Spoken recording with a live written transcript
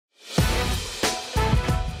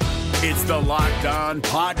It's the Locked On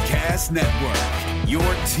Podcast Network, your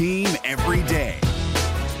team every day.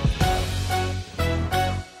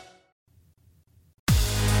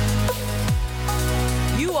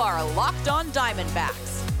 You are Locked On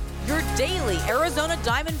Diamondbacks, your daily Arizona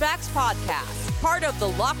Diamondbacks podcast, part of the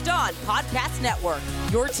Locked On Podcast Network,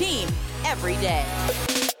 your team every day.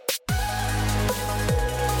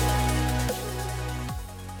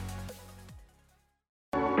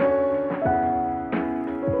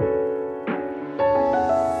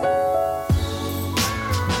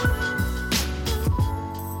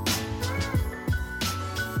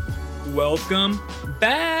 Welcome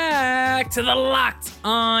back to the Locked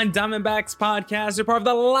On Diamondbacks podcast. You're part of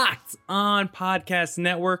the Locked On Podcast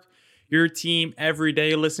Network, your team every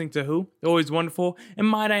day. Listening to who? Always wonderful, and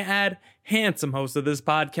might I add, handsome host of this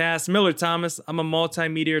podcast, Miller Thomas. I'm a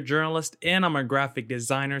multimedia journalist and I'm a graphic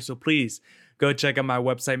designer, so please go check out my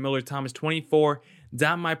website,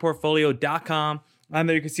 millerthomas24.myportfolio.com. On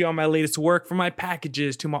there you can see all my latest work, from my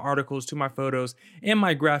packages to my articles to my photos and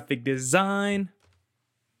my graphic design.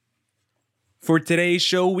 For today's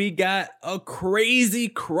show, we got a crazy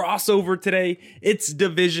crossover today. It's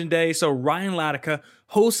Division Day, so Ryan Latica,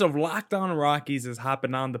 host of Locked On Rockies, is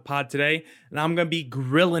hopping on the pod today, and I'm going to be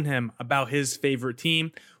grilling him about his favorite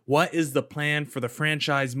team. What is the plan for the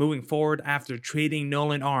franchise moving forward after trading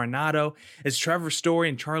Nolan Arenado? Is Trevor Story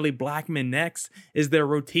and Charlie Blackmon next? Is their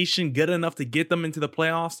rotation good enough to get them into the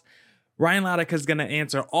playoffs? Ryan Latica is going to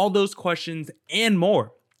answer all those questions and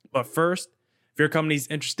more. But first, if your company is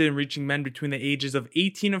interested in reaching men between the ages of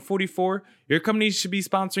 18 and 44, your company should be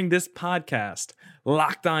sponsoring this podcast.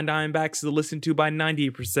 Locked On Diamondbacks is listened to by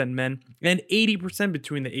 98% men and 80%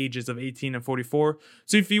 between the ages of 18 and 44.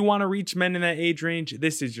 So if you want to reach men in that age range,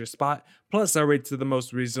 this is your spot. Plus, our rates are the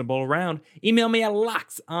most reasonable around. Email me at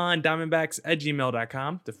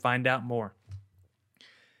locksondiamondbacks@gmail.com to find out more.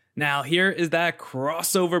 Now, here is that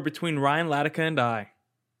crossover between Ryan Latica and I.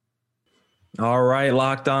 All right,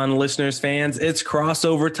 Locked On listeners, fans, it's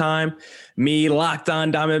crossover time. Me, Locked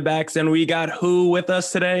On Diamondbacks, and we got who with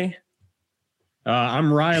us today?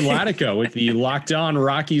 I'm Ryan Latica with the Locked On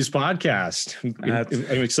Rockies podcast.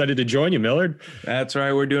 I'm excited to join you, Millard. That's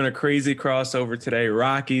right. We're doing a crazy crossover today.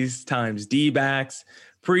 Rockies times D-backs,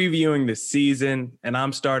 previewing the season, and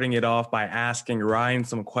I'm starting it off by asking Ryan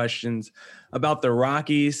some questions about the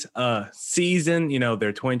Rockies season,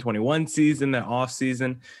 their 2021 season, their off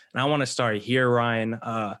season. And I want to start here, Ryan.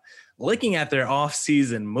 Looking at their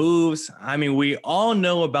off-season moves, I mean, we all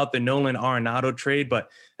know about the Nolan Arenado trade, but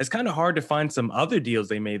it's kind of hard to find some other deals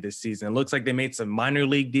they made this season. It looks like they made some minor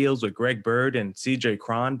league deals with Greg Bird and CJ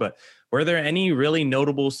Cron, but were there any really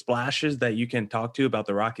notable splashes that you can talk to about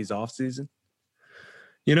the Rockies offseason?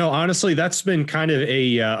 Honestly, that's been kind of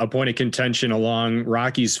a point of contention along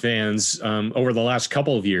Rockies fans over the last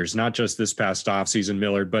couple of years, not just this past offseason,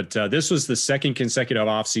 Millard, but this was the second consecutive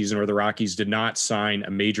offseason where the Rockies did not sign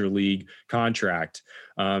a major league contract.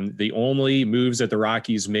 The only moves that the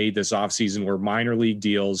Rockies made this offseason were minor league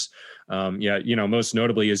deals. Most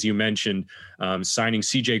notably, as you mentioned, signing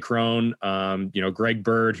CJ Cron, Greg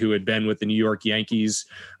Bird, who had been with the New York Yankees,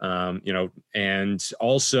 and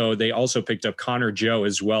also they also picked up Connor Joe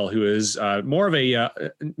as well, who is more of a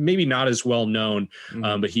maybe not as well known,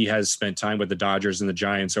 but he has spent time with the Dodgers and the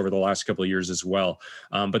Giants over the last couple of years as well.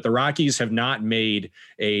 But the Rockies have not they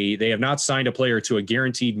have not signed a player to a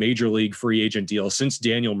guaranteed major league free agent deal since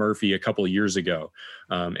Daniel Murphy a couple of years ago.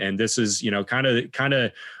 And this is, kind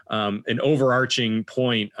of an overarching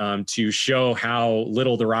point to show how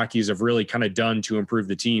little the Rockies have really kind of done to improve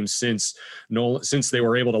the team since they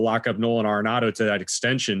were able to lock up Nolan Arenado to that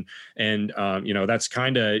extension. And, that's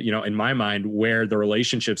kind of, in my mind, where the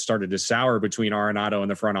relationship started to sour between Arenado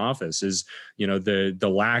and the front office is,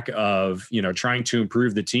 the lack of, trying to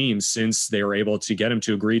improve the team since they were able to get him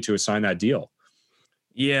to agree to sign that deal.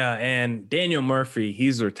 Yeah, and Daniel Murphy,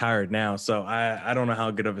 he's retired now, so I don't know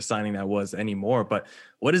how good of a signing that was anymore. But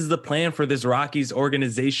what is the plan for this Rockies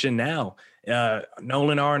organization now?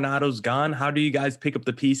 Nolan Arenado's gone. How do you guys pick up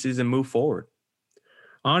the pieces and move forward?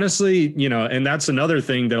 Honestly, and that's another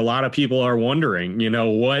thing that a lot of people are wondering,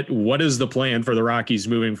 what is the plan for the Rockies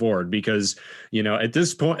moving forward? Because, at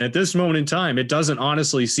this moment in time, it doesn't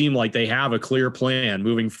honestly seem like they have a clear plan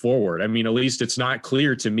moving forward. I mean, at least it's not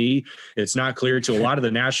clear to me. It's not clear to a lot of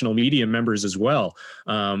the national media members as well.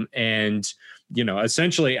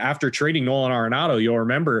 Essentially after trading Nolan Arenado, you'll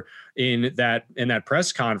remember in that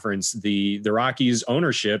press conference, the Rockies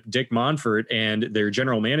ownership, Dick Monfort, and their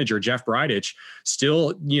general manager, Jeff Bridich,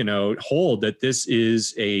 still, hold that this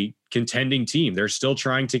is a contending team. They're still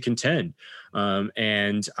trying to contend.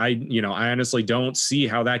 And I honestly don't see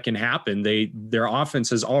how that can happen. Their offense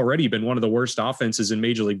has already been one of the worst offenses in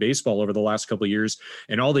Major League Baseball over the last couple of years.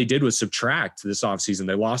 And all they did was subtract this offseason.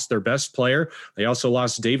 They lost their best player. They also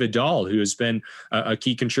lost David Dahl, who has been a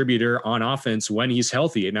key contributor on offense when he's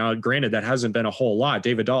healthy. Now, granted, that hasn't been a whole lot.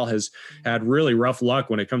 David Dahl has had really rough luck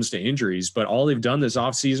when it comes to injuries, but all they've done this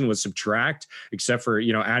offseason was subtract, except for,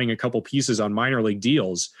 adding a couple pieces on minor league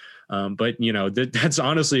deals. But that's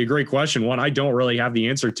honestly a great question. One I don't really have the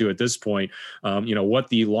answer to at this point. What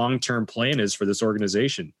the long-term plan is for this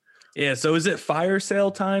organization. Yeah, so is it fire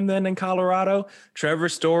sale time then in Colorado? Trevor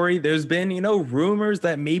Story, there's been, rumors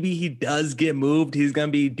that maybe he does get moved. He's going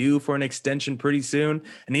to be due for an extension pretty soon,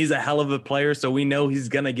 and he's a hell of a player, so we know he's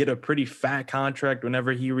going to get a pretty fat contract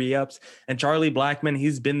whenever he re-ups. And Charlie Blackmon,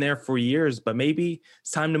 he's been there for years, but maybe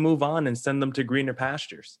it's time to move on and send them to greener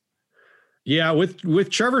pastures. Yeah, with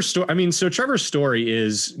Trevor Story, so Trevor Story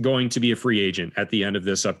is going to be a free agent at the end of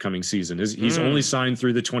this upcoming season. He's only signed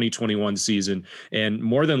through the 2021 season, and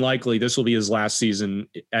more than likely this will be his last season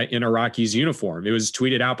in a Rockies uniform. It was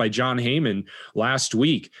tweeted out by John Heyman last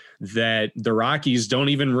week that the Rockies don't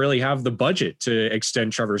even really have the budget to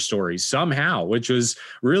extend Trevor Story somehow, which was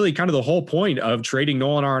really kind of the whole point of trading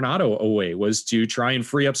Nolan Arenado away, was to try and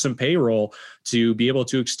free up some payroll to be able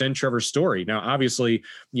to extend Trevor Story. Now, obviously,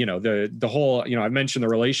 the whole, I mentioned the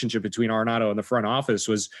relationship between Arenado and the front office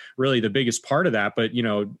was really the biggest part of that. But,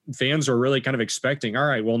 fans were really kind of expecting, all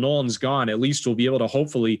right, well, Nolan's gone. At least we'll be able to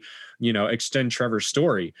hopefully, extend Trevor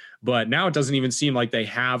Story. But now it doesn't even seem like they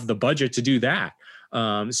have the budget to do that.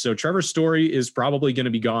 So Trevor Story is probably going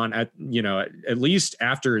to be gone at least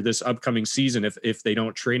after this upcoming season, if they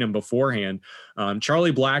don't trade him beforehand.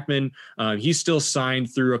 Charlie Blackmon, he's still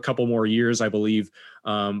signed through a couple more years, I believe.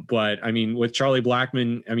 But I mean, with Charlie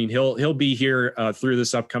Blackmon, he'll be here through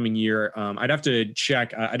this upcoming year. I'd have to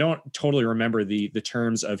check. I don't totally remember the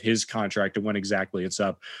terms of his contract and when exactly it's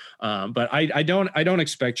up. But I don't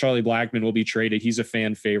expect Charlie Blackmon will be traded. He's a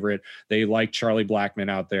fan favorite. They like Charlie Blackmon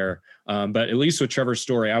out there. But at least with Trevor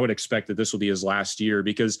Story, I would expect that this will be his last year,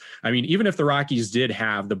 because even if the Rockies did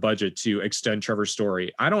have the budget to extend Trevor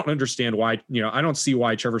Story, I don't understand why, I don't see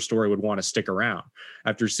why Trevor Story would want to stick around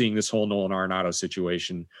after seeing this whole Nolan Arenado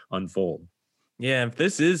situation unfold. Yeah, if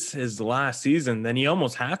this is his last season, then you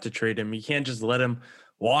almost have to trade him. You can't just let him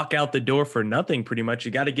walk out the door for nothing, pretty much.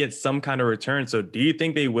 You got to get some kind of return. So do you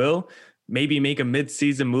think they will maybe make a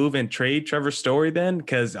mid-season move and trade Trevor Story then?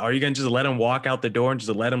 Because are you going to just let him walk out the door and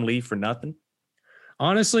just let him leave for nothing?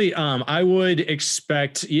 Honestly, I would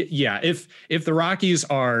expect, if the Rockies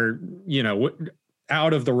are,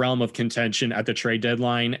 out of the realm of contention at the trade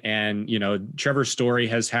deadline, and Trevor Story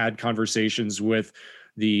has had conversations with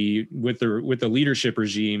the leadership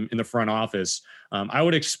regime in the front office, I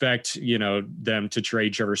would expect them to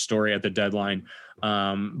trade Trevor Story at the deadline.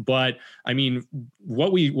 But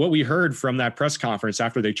what we heard from that press conference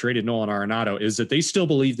after they traded Nolan Arenado is that they still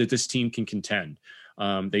believe that this team can contend.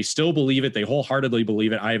 They still believe it. They wholeheartedly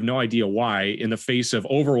believe it. I have no idea why, in the face of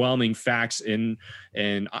overwhelming facts and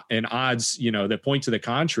odds, that point to the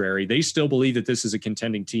contrary. They still believe that this is a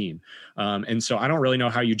contending team. And so I don't really know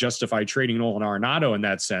how you justify trading Nolan Arenado in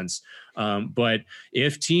that sense. But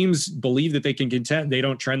if teams believe that they can contend, they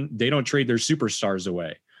don't trade their superstars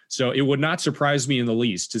away. So it would not surprise me in the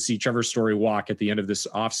least to see Trevor Story walk at the end of this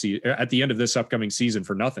upcoming season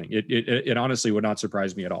for nothing. It honestly would not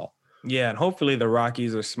surprise me at all. Yeah, and hopefully the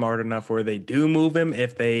Rockies are smart enough where they do move him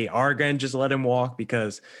if they are going to just let him walk,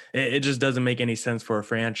 because it just doesn't make any sense for a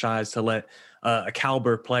franchise to let a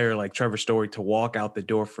caliber player like Trevor Story to walk out the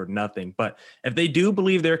door for nothing. But if they do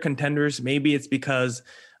believe they're contenders, maybe it's because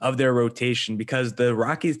of their rotation, because the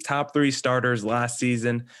Rockies' top three starters last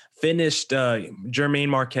season finished Jermaine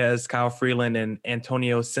Marquez, Kyle Freeland, and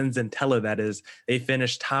Antonio Senzatella. That is, they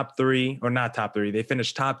finished they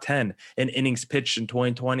finished top 10 in innings pitched in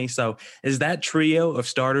 2020. So is that trio of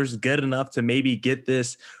starters good enough to maybe get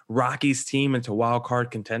this Rockies team into wild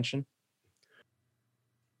card contention?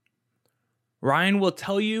 Ryan will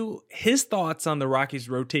tell you his thoughts on the Rockies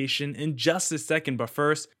rotation in just a second. But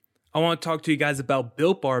first, I want to talk to you guys about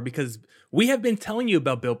Built Bar, because we have been telling you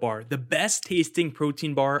about Built Bar, the best tasting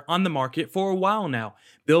protein bar on the market for a while now.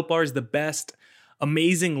 Built Bar is the best,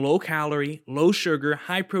 amazing low calorie, low sugar,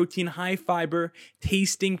 high protein, high fiber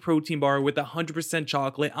tasting protein bar with 100%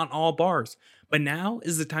 chocolate on all bars. But now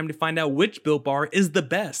is the time to find out which Built Bar is the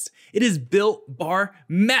best. It is Built Bar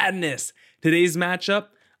Madness. Today's matchup,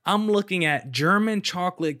 I'm looking at German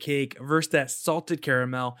chocolate cake versus that salted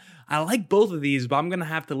caramel. I like both of these, but I'm going to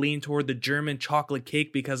have to lean toward the German chocolate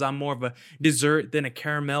cake because I'm more of a dessert than a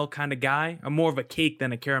caramel kind of guy. I'm more of a cake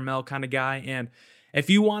than a caramel kind of guy. And If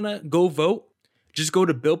you want to go vote, just go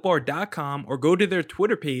to BuiltBar.com or go to their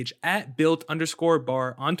Twitter page at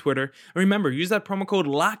 @Built_bar on Twitter. And remember, use that promo code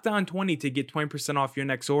LOCKEDON20 to get 20% off your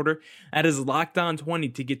next order. That is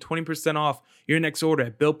LOCKEDON20 to get 20% off your next order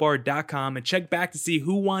at BuiltBar.com. And check back to see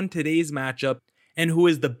who won today's matchup and who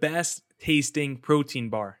is the best tasting protein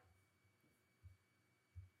bar.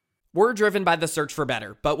 We're driven by the search for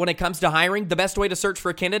better, but when it comes to hiring, the best way to search for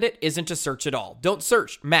a candidate isn't to search at all. Don't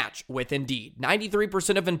search, match with Indeed.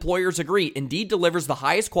 93% of employers agree Indeed delivers the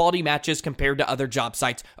highest quality matches compared to other job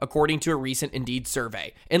sites, according to a recent Indeed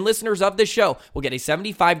survey. And listeners of this show will get a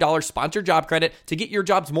 $75 sponsored job credit to get your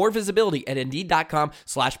jobs more visibility at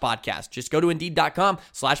Indeed.com/podcast. Just go to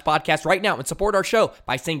Indeed.com/podcast right now and support our show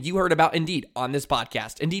by saying you heard about Indeed on this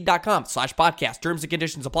podcast. Indeed.com/podcast. Terms and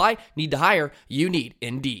conditions apply. Need to hire? You need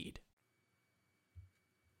Indeed.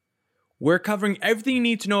 We're covering everything you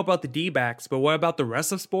need to know about the D-backs, but what about the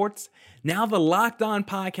rest of sports? Now the Locked On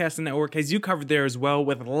Podcast Network has you covered there as well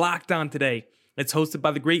with Locked On Today. It's hosted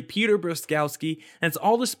by the great Peter Bruskowski, and it's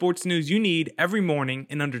all the sports news you need every morning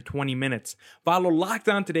in under 20 minutes. Follow Locked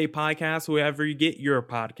On Today podcast wherever you get your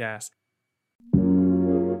podcast.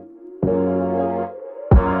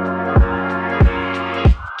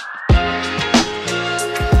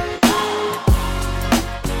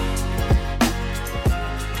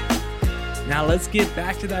 Now let's get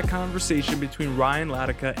back to that conversation between Ryan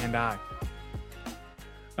Latica and I.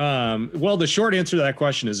 Well, the short answer to that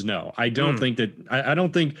question is no. I don't think that I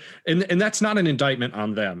don't think, and that's not an indictment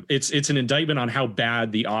on them. It's an indictment on how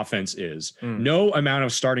bad the offense is. No amount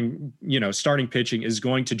of starting pitching is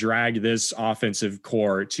going to drag this offensive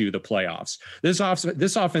core to the playoffs.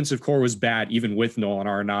 This offensive core was bad even with Nolan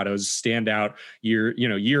Arenado's standout year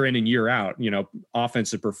in and year out,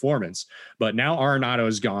 offensive performance. But now Arenado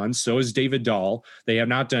is gone. So is David Dahl. They have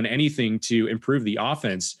not done anything to improve the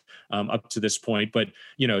offense up to this point. But,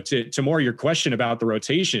 to more your question about the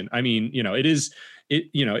rotation, I mean, it is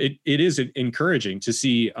encouraging to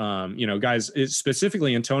see, guys,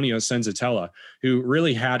 specifically Antonio Senzatella, who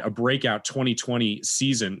really had a breakout 2020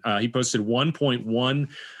 season. He posted 1.1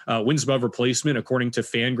 wins above replacement, according to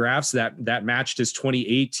Fangraphs. That matched his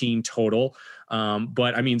 2018 total.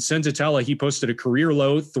 But I mean, Senzatella, he posted a career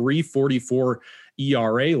low 3.44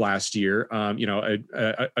 ERA last year,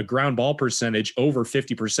 a ground ball percentage over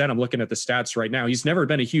 50%. I'm looking at the stats right now. He's never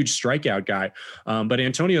been a huge strikeout guy, but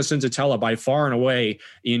Antonio Senzatella, by far and away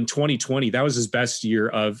in 2020, that was his best year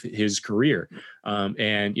of his career.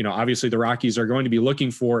 And obviously the Rockies are going to be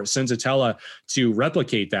looking for Senzatella to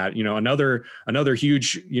replicate that. Another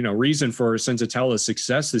huge, reason for Senzatella's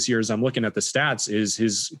success this year, as I'm looking at the stats, is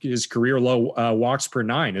his career low walks per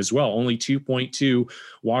nine as well, only 2.2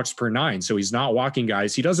 walks per nine. So he's not walking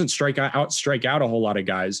guys. He doesn't strike out a whole lot of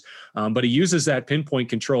guys, but he uses that pinpoint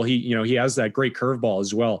control. He has that great curveball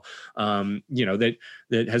as well.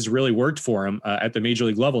 That has really worked for him at the major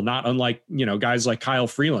league level, not unlike, guys like Kyle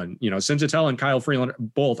Freeland. Senzatella and Kyle Freeland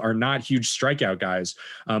both are not huge strikeout guys,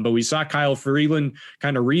 but we saw Kyle Freeland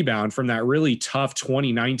kind of rebound from that really tough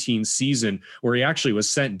 2019 season where he actually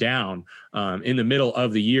was sent down in the middle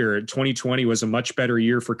of the year. 2020 was a much better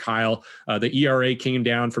year for Kyle. The ERA came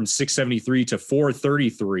down from 6.73 to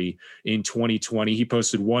 4.33 in 2020. He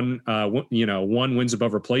posted one wins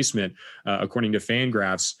above replacement, according to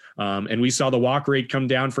Fangraphs. And we saw the walk rate come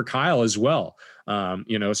down for Kyle as well.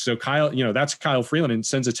 So Kyle, that's Kyle Freeland and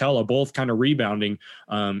Senzatella both kind of rebounding,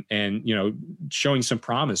 and, showing some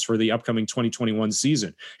promise for the upcoming 2021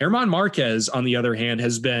 season. German Marquez, on the other hand,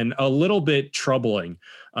 has been a little bit troubling.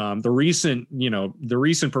 The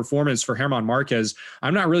recent performance for German Marquez,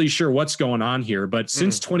 I'm not really sure what's going on here, but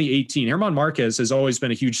since 2018, German Marquez has always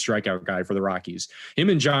been a huge strikeout guy for the Rockies. Him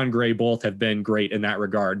and John Gray both have been great in that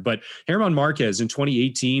regard, but German Marquez in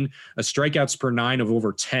 2018, a strikeouts per nine of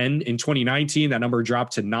over 10. In 2019, that number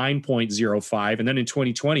dropped to 9.05. And then in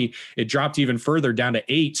 2020, it dropped even further down to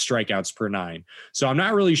 8 strikeouts per nine. So I'm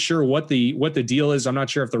not really sure what the deal is. I'm not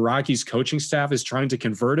sure if the Rockies coaching staff is trying to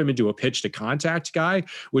convert him into a pitch to contact guy,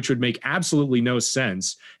 which would make absolutely no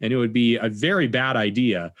sense. And it would be a very bad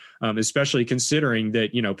idea, especially considering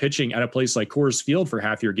that, pitching at a place like Coors Field for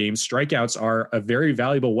half your games, strikeouts are a very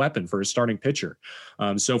valuable weapon for a starting pitcher.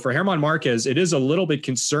 So for German Marquez, it is a little bit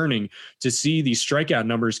concerning to see these strikeout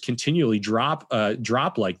numbers continually drop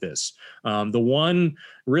like this. The one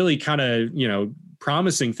really kind of,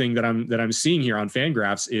 promising thing that I'm seeing here on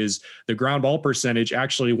Fangraphs is the ground ball percentage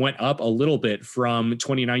actually went up a little bit from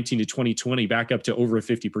 2019 to 2020, back up to over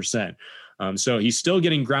 50%. So he's still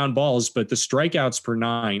getting ground balls, but the strikeouts per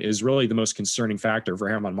nine is really the most concerning factor for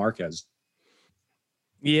German Marquez.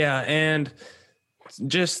 Yeah, and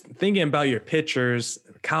just thinking about your pitchers,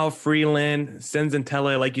 Kyle Freeland,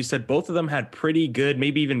 Senzatella, like you said, both of them had pretty good,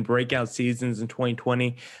 maybe even breakout seasons in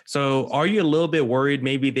 2020. So are you a little bit worried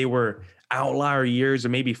maybe they were outlier years or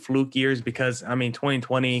maybe fluke years? Because, I mean,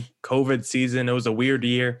 2020 COVID season, it was a weird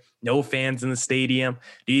year. No fans in the stadium.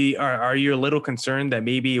 Are you a little concerned that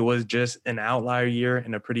maybe it was just an outlier year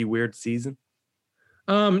and a pretty weird season?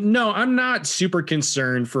 No, I'm not super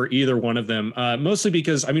concerned for either one of them. Mostly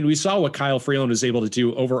because, I mean, we saw what Kyle Freeland was able to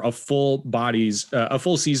do over a full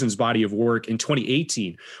season's body of work in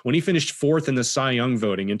 2018 when he finished fourth in the Cy Young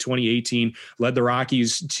voting in 2018, led the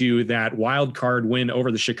Rockies to that wild card win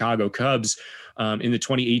over the Chicago Cubs. In the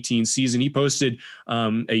 2018 season, he posted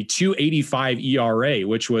a 2.85 ERA,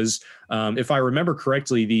 which was, if I remember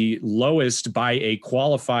correctly, the lowest by a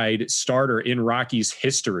qualified starter in Rockies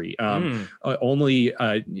history. Only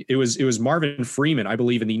it was Marvin Freeman, I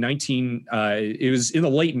believe, it was in the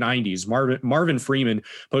late 90s. Marvin Freeman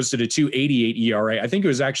posted a 2.88 ERA. I think it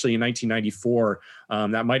was actually in 1994.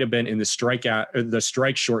 That might have been in the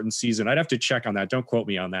strike shortened season. I'd have to check on that. Don't quote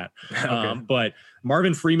me on that. Okay. But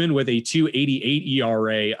Marvin Freeman with a 2.88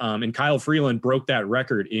 ERA, and Kyle Freeland broke that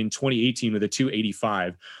record in 2018 with a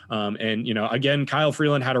 2.85. And, you know, again, Kyle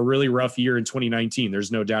Freeland had a really rough year in 2019.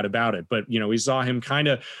 There's no doubt about it. But, you know, we saw him kind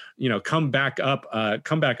of, you know, come back up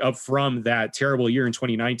from that terrible year in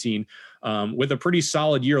 2019 with a pretty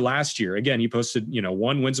solid year last year. Again, he posted, you know,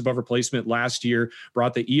 1 wins above replacement last year,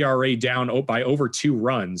 brought the ERA down by over 2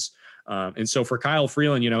 runs. And so for Kyle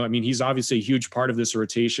Freeland, you know, I mean, he's obviously a huge part of this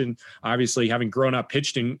rotation, obviously having grown up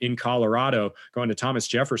pitched in Colorado, going to Thomas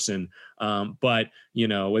Jefferson. But, you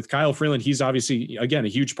know, with Kyle Freeland, he's obviously, again, a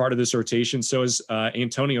huge part of this rotation. So is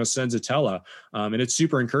Antonio Senzatella. And it's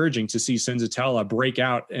super encouraging to see Senzatella break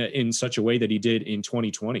out in such a way that he did in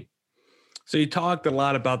 2020. So you talked a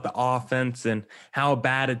lot about the offense and how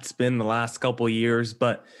bad it's been the last couple of years,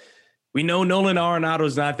 but we know Nolan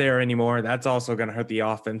Arenado's not there anymore. That's also going to hurt the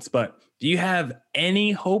offense. But do you have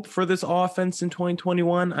any hope for this offense in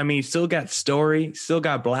 2021? I mean, you still got Story, still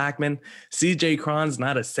got Blackman. CJ Cron's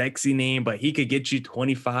not a sexy name, but he could get you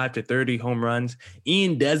 25 to 30 home runs.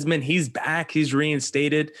 Ian Desmond, he's back. He's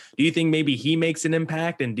reinstated. Do you think maybe he makes an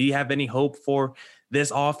impact? And do you have any hope for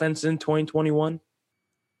this offense in 2021?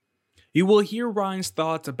 You will hear Ryan's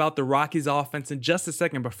thoughts about the Rockies offense in just a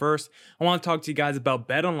second, but first, I want to talk to you guys about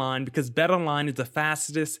BetOnline because BetOnline is the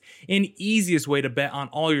fastest and easiest way to bet on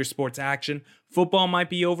all your sports action. Football might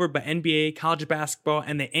be over, but NBA, college basketball,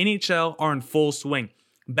 and the NHL are in full swing.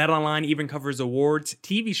 BetOnline even covers awards,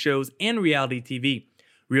 TV shows, and reality TV.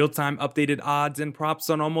 Real-time updated odds and props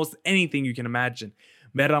on almost anything you can imagine.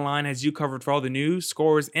 BetOnline has you covered for all the news,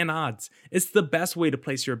 scores, and odds. It's the best way to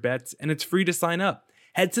place your bets, and it's free to sign up.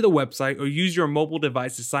 Head to the website or use your mobile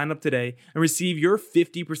device to sign up today and receive your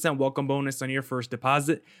 50% welcome bonus on your first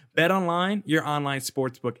deposit. BetOnline, your online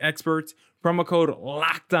sportsbook experts. Promo code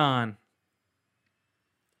LOCKEDON.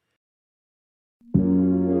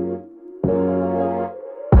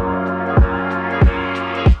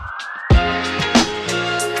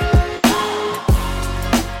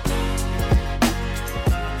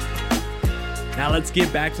 Now let's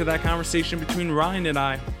get back to that conversation between Ryan and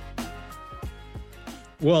I.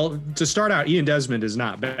 Well, to start out, Ian Desmond is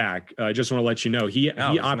not back. I just want to let you know he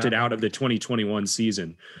opted out of the 2021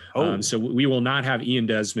 season. So we will not have Ian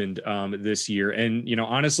Desmond this year. And, you know,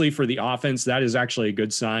 honestly, for the offense, that is actually a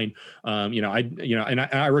good sign.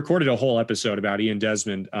 I recorded a whole episode about Ian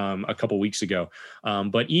Desmond a couple weeks ago.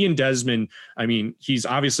 But Ian Desmond, I mean, he's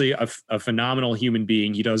obviously a phenomenal human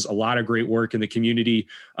being. He does a lot of great work in the community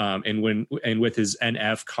and with his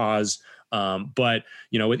NF cause. But,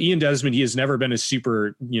 you know, with Ian Desmond, he has never been a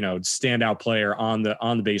super, you know, standout player on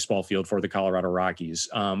the baseball field for the Colorado Rockies.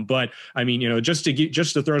 But I mean, you know, just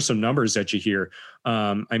to throw some numbers at you here.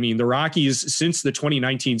 I mean, the Rockies since the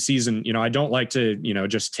 2019 season, you know, I don't like to, you know,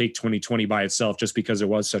 just take 2020 by itself just because it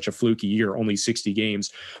was such a fluky year, only 60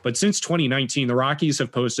 games. But since 2019, the Rockies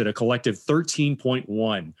have posted a collective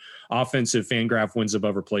 13.1 offensive Fangraph wins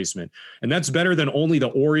above replacement. And that's better than only the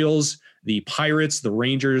Orioles, the Pirates, the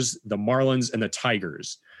Rangers, the Marlins, and the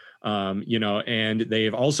Tigers. You know, and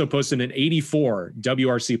they've also posted an 84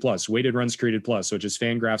 WRC plus, weighted runs created plus, which is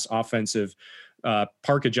Fangraph's offensive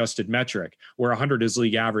park adjusted metric, where 100 is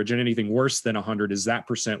league average and anything worse than 100 is that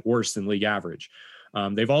percent worse than league average.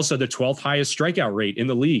 They've also the 12th highest strikeout rate in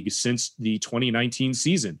the league since the 2019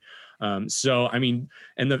 season. So, I mean,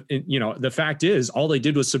 and the fact is all they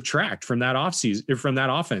did was subtract from that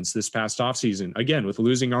offense this past offseason, again, with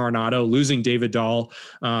losing Arenado, losing David Dahl.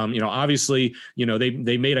 Obviously, you know,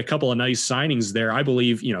 they made a couple of nice signings there, I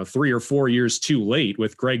believe, you know, 3 or 4 years too late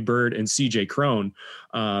with Greg Bird and CJ Cron.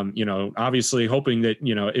 Obviously hoping that,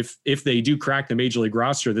 if they do crack the major league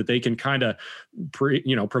roster, that they can kind of,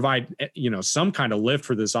 provide, some kind of lift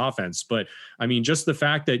for this offense. But I mean, just the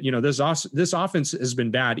fact that, this offense has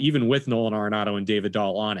been bad, even with Nolan Arenado and David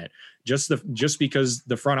Dahl on it, just because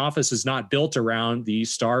the front office is not built around the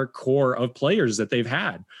star core of players that they've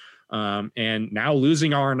had. And now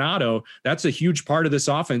losing Arenado, that's a huge part of this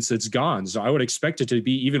offense that's gone. So I would expect it to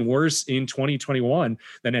be even worse in 2021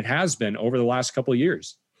 than it has been over the last couple of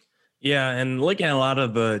years. Yeah, and looking at a lot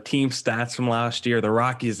of the team stats from last year, the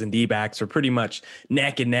Rockies and D-backs are pretty much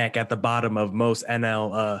neck and neck at the bottom of most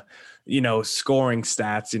NL, scoring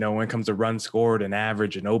stats, when it comes to runs scored and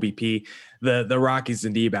average and OBP. The Rockies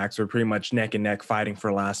and D-backs were pretty much neck and neck fighting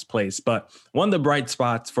for last place. But one of the bright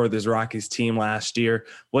spots for this Rockies team last year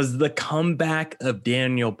was the comeback of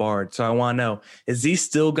Daniel Bard. So I want to know, is he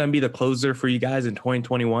still going to be the closer for you guys in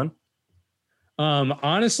 2021?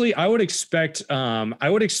 Honestly, I would expect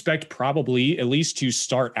probably at least to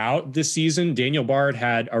start out this season. Daniel Bard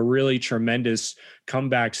had a really tremendous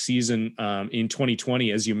comeback season in 2020,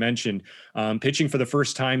 as you mentioned, pitching for the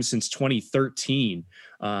first time since 2013.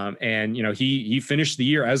 And he finished the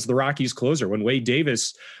year as the Rockies closer when Wade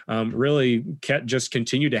Davis really just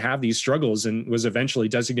continued to have these struggles and was eventually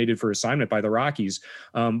designated for assignment by the Rockies.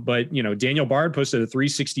 But Daniel Bard posted a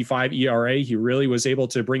 3.65 ERA. He really was able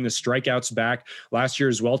to bring the strikeouts back last year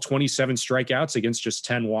as well. 27 strikeouts against just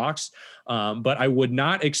 10 walks. But I would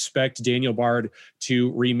not expect Daniel Bard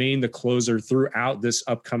to remain the closer throughout this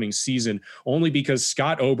upcoming season, only because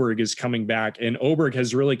Scott Oberg is coming back, and Oberg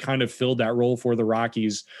has really kind of filled that role for the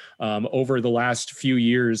Rockies over the last few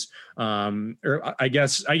years. Or I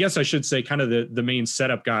guess I should say kind of the main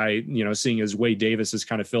setup guy, seeing as Wade Davis has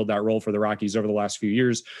kind of filled that role for the Rockies over the last few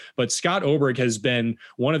years. But Scott Oberg has been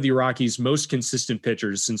one of the Rockies' most consistent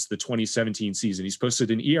pitchers since the 2017 season. He's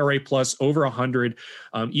posted an ERA plus over 100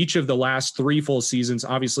 each of the last 3 full seasons.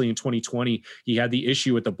 Obviously in 2020, he had the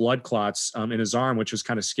issue with the blood clots in his arm, which was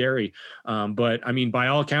kind of scary. But I mean, by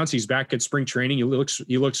all accounts, he's back at spring training. He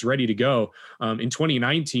looks ready to go. In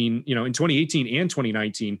 2019, in 2018 and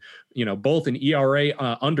 2019, both an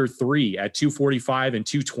ERA under 3 at 2.45 and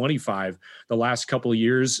 2.25 the last couple of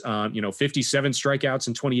years, 57 strikeouts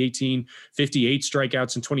in 2018, 58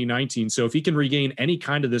 strikeouts in 2019. So if he can regain any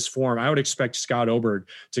kind of this form, I would expect Scott Oberg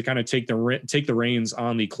to kind of take the reins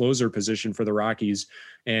on the closer position for the Rockies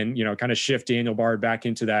and, kind of shift Daniel Bard back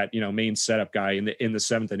into that, main setup guy in the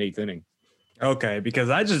 7th and 8th inning. Okay,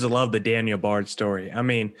 because I just love the Daniel Bard story. I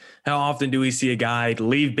mean, how often do we see a guy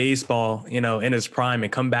leave baseball, in his prime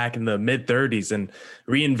and come back in the mid-30s and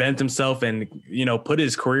reinvent himself and, put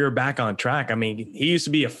his career back on track? I mean, he used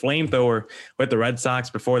to be a flamethrower with the Red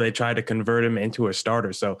Sox before they tried to convert him into a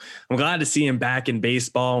starter. So I'm glad to see him back in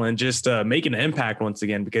baseball and just making an impact once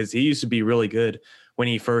again, because he used to be really good when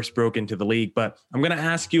he first broke into the league. But I'm going to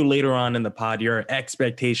ask you later on in the pod your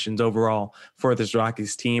expectations overall for this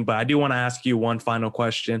Rockies team. But I do want to ask you one final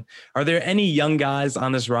question. Are there any young guys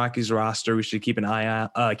on this Rockies roster we should keep an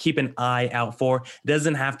eye out for? It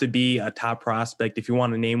doesn't have to be a top prospect. If you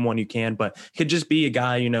want to name one, you can, but it could just be a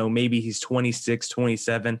guy, maybe he's 26,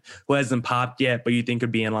 27, who hasn't popped yet, but you think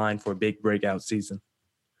could be in line for a big breakout season.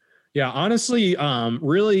 Yeah, honestly,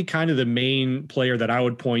 really kind of the main player that I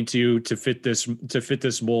would point to fit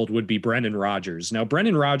this mold would be Brendan Rodgers. Now,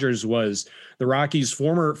 Brendan Rodgers was the Rockies'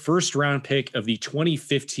 former first-round pick of the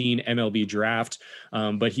 2015 MLB draft,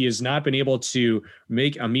 but he has not been able to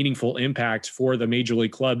make a meaningful impact for the Major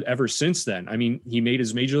League club ever since then. I mean, he made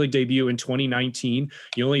his Major League debut in 2019.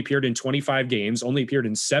 He only appeared in 25 games, only appeared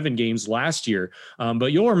in 7 games last year.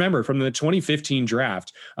 But you'll remember from the 2015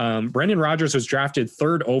 draft, Brendan Rodgers was drafted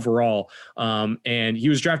 3rd overall. And he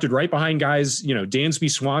was drafted right behind guys,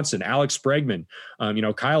 Dansby Swanson, Alex Bregman,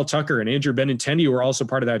 Kyle Tucker and Andrew Benintendi were also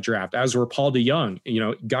part of that draft, as were Paul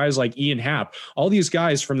DeYoung, guys like Ian Happ. All these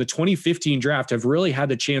guys from the 2015 draft have really had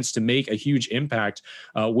the chance to make a huge impact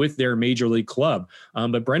with their major league club.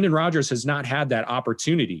 But Brendan Rodgers has not had that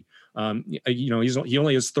opportunity. He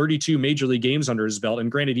only has 32 major league games under his belt.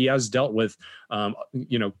 And granted, he has dealt with,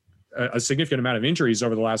 a significant amount of injuries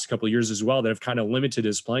over the last couple of years as well that have kind of limited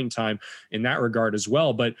his playing time in that regard as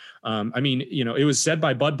well. But it was said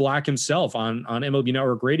by Bud Black himself on MLB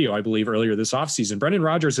Network Radio, I believe earlier this offseason, Brendan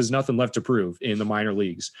Rodgers has nothing left to prove in the minor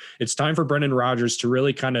leagues. It's time for Brendan Rodgers to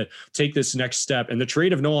really kind of take this next step. And the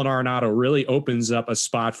trade of Nolan Arenado really opens up a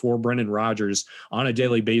spot for Brendan Rodgers on a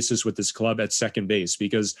daily basis with this club at second base,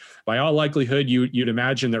 because by all likelihood, you'd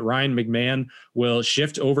imagine that Ryan McMahon will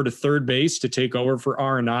shift over to third base to take over for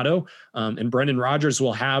Arenado. And Brendan Rodgers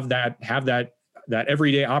will have that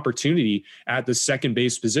everyday opportunity at the second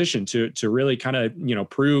base position to really kind of,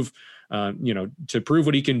 prove to prove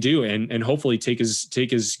what he can do and hopefully take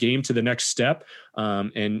his game to the next step,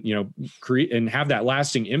 and create and have that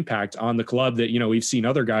lasting impact on the club that we've seen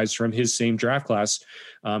other guys from his same draft class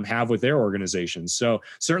have with their organizations. So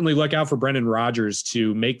certainly look out for Brendan Rodgers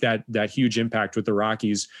to make that huge impact with the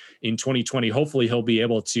Rockies in 2020. Hopefully he'll be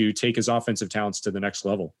able to take his offensive talents to the next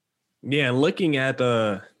level. Yeah, and looking at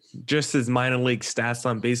just his minor league stats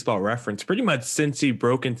on Baseball Reference, pretty much since he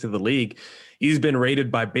broke into the league, he's been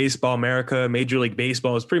rated by Baseball America, Major League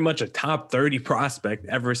Baseball, as pretty much a top 30 prospect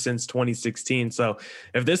ever since 2016. So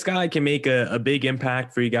if this guy can make a big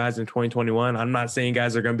impact for you guys in 2021, I'm not saying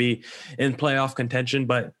guys are going to be in playoff contention,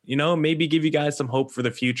 but, maybe give you guys some hope for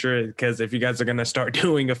the future, because if you guys are going to start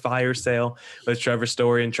doing a fire sale with Trevor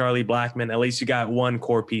Story and Charlie Blackmon, at least you got one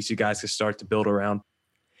core piece you guys can start to build around.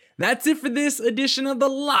 That's it for this edition of the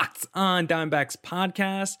Locked On Diamondbacks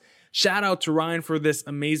podcast. Shout out to Ryan for this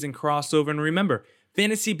amazing crossover. And remember,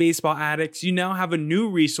 fantasy baseball addicts, you now have a new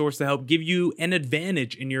resource to help give you an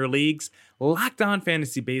advantage in your leagues. Locked On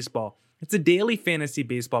Fantasy Baseball. It's a daily fantasy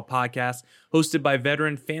baseball podcast hosted by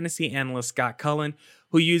veteran fantasy analyst Scott Cullen,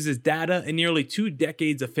 who uses data and nearly 2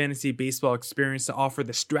 decades of fantasy baseball experience to offer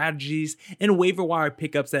the strategies and waiver wire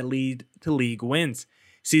pickups that lead to league wins.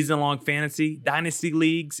 Season-long fantasy, dynasty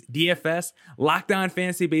leagues, DFS, Locked On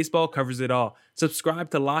Fantasy Baseball covers it all.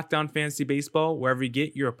 Subscribe to Locked On Fantasy Baseball wherever you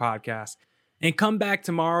get your podcast. And come back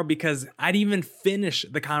tomorrow, because I'd even finish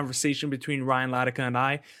the conversation between Ryan Latica and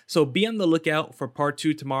I. So be on the lookout for part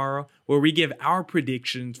 2 tomorrow, where we give our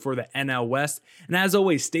predictions for the NL West. And as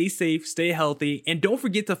always, stay safe, stay healthy, and don't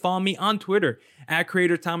forget to follow me on Twitter at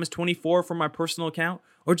CreatorThomas24 for my personal account,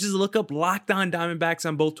 or just look up Locked On Diamondbacks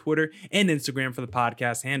on both Twitter and Instagram for the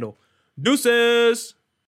podcast handle. Deuces!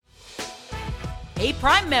 Hey,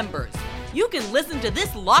 Prime members, you can listen to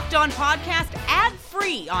this Locked On podcast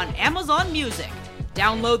ad-free on Amazon Music.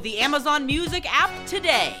 Download the Amazon Music app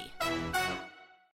today.